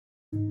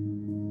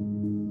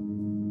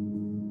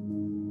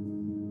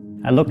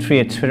I looked through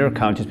your Twitter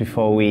account just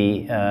before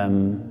we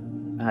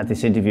had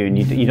this interview, and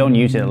you don't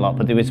use it a lot,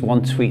 but there was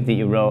one tweet that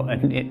you wrote,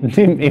 and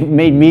it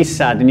made me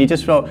sad. And you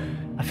just wrote,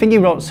 I think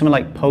you wrote something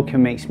like, "Poker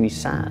makes me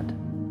sad."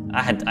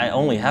 I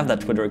only have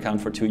that Twitter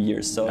account for 2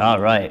 years, so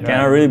right.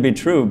 Cannot really be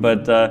true.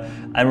 But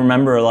I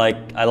remember, like,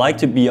 I like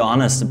to be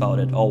honest about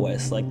it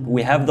always. Like,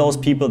 we have those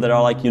people that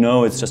are like, you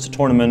know, it's just a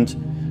tournament.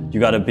 You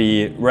got to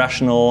be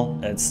rational.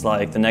 It's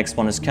like the next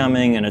one is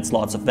coming, and it's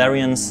lots of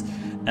variance.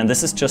 And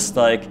this is just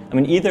like, I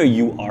mean, either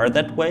you are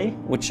that way,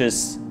 which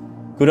is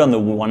good on the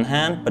one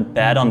hand, but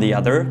bad on the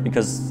other,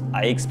 because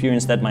I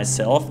experienced that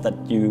myself, that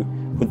you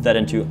put that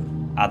into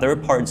other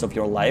parts of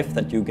your life,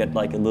 that you get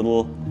like a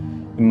little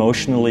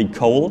emotionally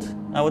cold,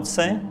 I would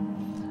say.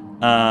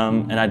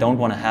 And I don't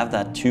want to have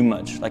that too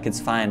much. Like,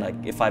 it's fine. Like,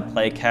 if I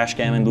play cash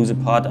game and lose a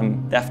pot,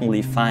 I'm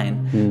definitely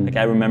fine. Like,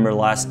 I remember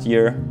last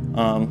year,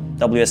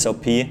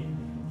 WSOP,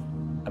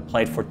 I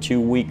played for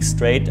 2 weeks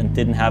straight and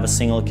didn't have a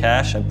single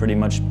cash. I pretty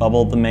much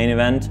bubbled the main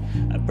event.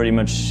 I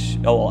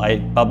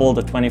bubbled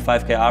a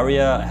 25K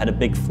aria. I had a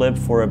big flip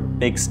for a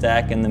big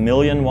stack in the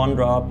million one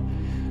drop,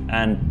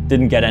 and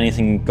didn't get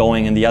anything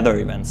going in the other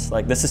events.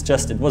 Like, this is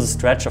just, it was a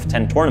stretch of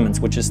 10 tournaments,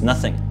 which is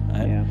nothing.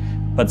 Right? Yeah.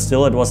 But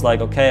still, it was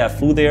like, okay, I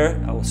flew there.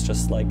 I was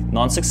just like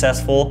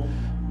non-successful,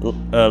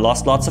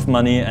 lost lots of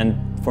money, and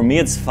for me,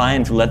 it's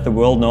fine to let the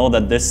world know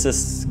that this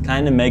is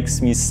kind of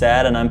makes me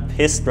sad, and I'm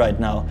pissed right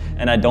now,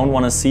 and I don't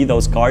want to see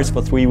those cards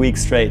for 3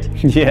 weeks straight.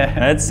 Yeah.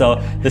 Right?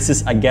 So this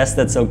is, I guess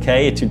that's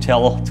okay to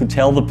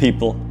tell the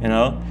people, you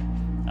know.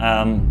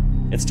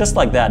 It's just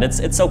like that.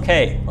 It's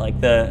okay. Like,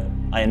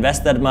 I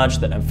invest that much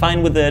that I'm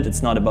fine with it.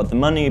 It's not about the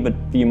money, but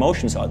the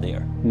emotions are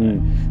there.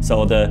 Right?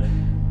 So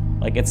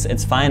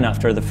it's fine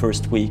after the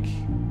first week.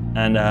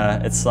 And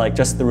it's like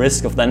just the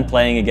risk of then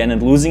playing again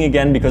and losing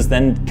again, because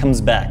then it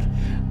comes back.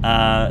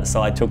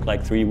 So I took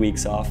like 3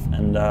 weeks off,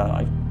 and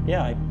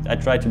I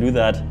try to do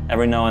that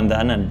every now and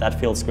then, and that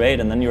feels great.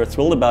 And then you're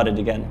thrilled about it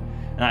again.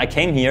 And I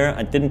came here,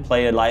 I didn't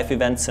play a live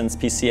event since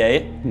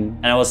PCA,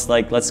 and I was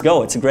like, let's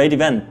go, it's a great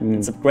event,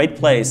 it's a great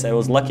place. I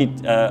was lucky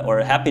or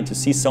happy to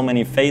see so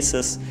many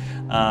faces,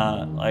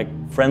 like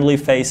friendly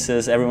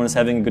faces, everyone's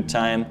having a good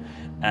time,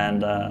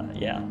 and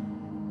yeah.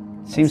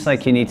 Seems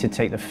like you need to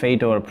take the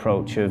Fedor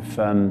approach of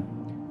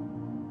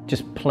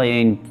just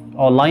playing,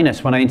 or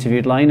Linus, when I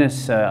interviewed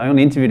Linus, I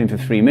only interviewed him for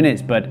 3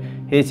 minutes, but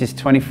here's this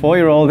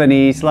 24-year-old, and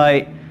he's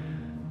like,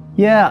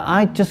 yeah,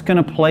 I'm just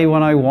going to play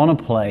when I want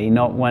to play,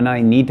 not when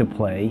I need to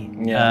play.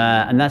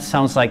 Yeah. And that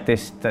sounds like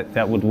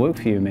that would work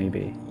for you,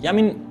 maybe. Yeah, I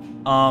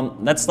mean,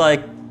 that's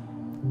like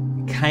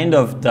kind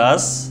of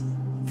does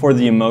for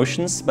the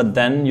emotions, but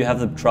then you have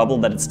the trouble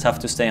that it's tough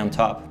to stay on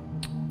top.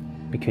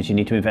 Because you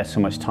need to invest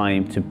so much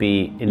time to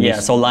be in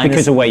this, so Linus,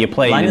 because of where you're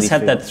playing. Linus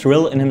had that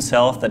thrill in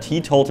himself that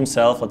he told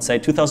himself, let's say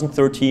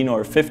 2013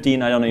 or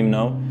 15, I don't even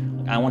know,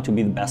 I want to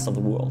be the best of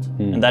the world.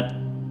 And that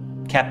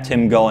kept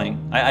him going.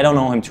 I don't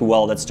know him too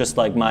well. That's just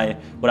like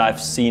what I've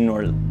seen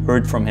or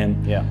heard from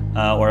him,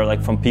 or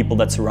like from people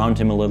that surround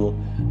him a little,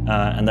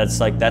 and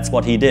that's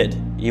what he did.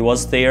 He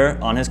was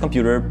there on his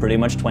computer pretty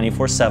much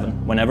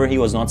 24/7 whenever he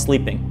was not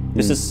sleeping.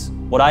 This is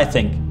what I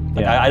think.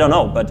 Like, I don't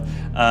know, but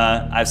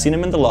I've seen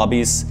him in the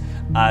lobbies.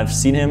 I've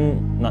seen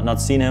him, not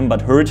seen him,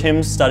 but heard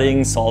him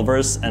studying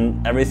solvers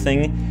and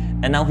everything,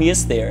 and now he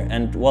is there.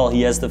 And well,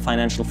 he has the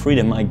financial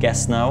freedom, I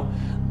guess, now.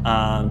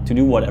 To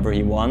do whatever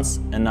he wants.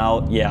 And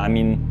now, yeah, I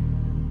mean,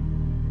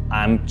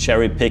 I'm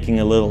cherry picking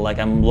a little. Like,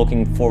 I'm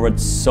looking forward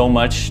so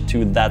much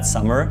to that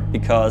summer,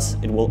 because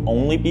it will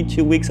only be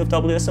 2 weeks of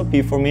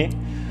WSOP for me.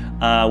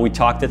 We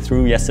talked it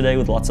through yesterday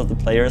with lots of the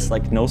players,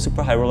 like no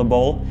Super High Roller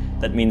Bowl.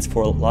 That means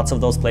for lots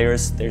of those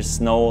players, there's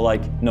no, I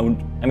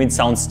mean, it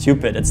sounds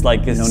stupid. It's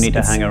like, no need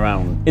to hang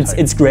around.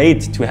 It's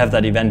great to have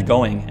that event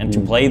going and to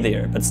play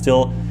there, but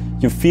still,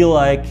 you feel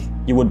like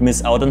you would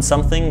miss out on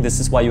something. This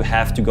is why you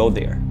have to go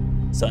there.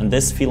 So, and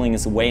this feeling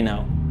is away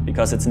now,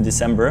 because it's in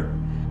December,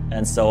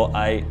 and so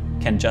I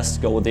can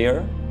just go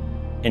there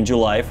in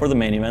July for the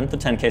main event, the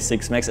 10K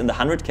 6max and the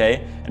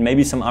 100K, and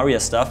maybe some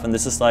ARIA stuff. And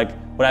this is like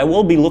what I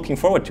will be looking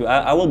forward to.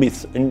 I will be,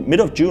 in mid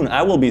of June,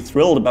 I will be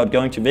thrilled about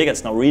going to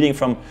Vegas now, reading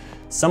from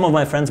some of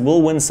my friends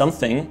will win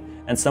something,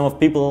 and some of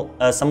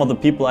the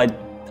people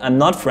I'm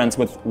not friends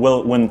with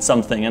will win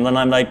something, and then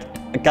I'm like,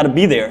 I gotta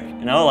be there,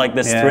 you know, like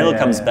this thrill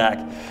comes back.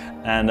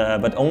 And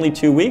but only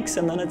 2 weeks,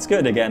 and then it's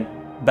good again.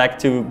 Back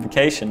to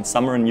vacation,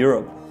 summer in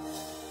Europe.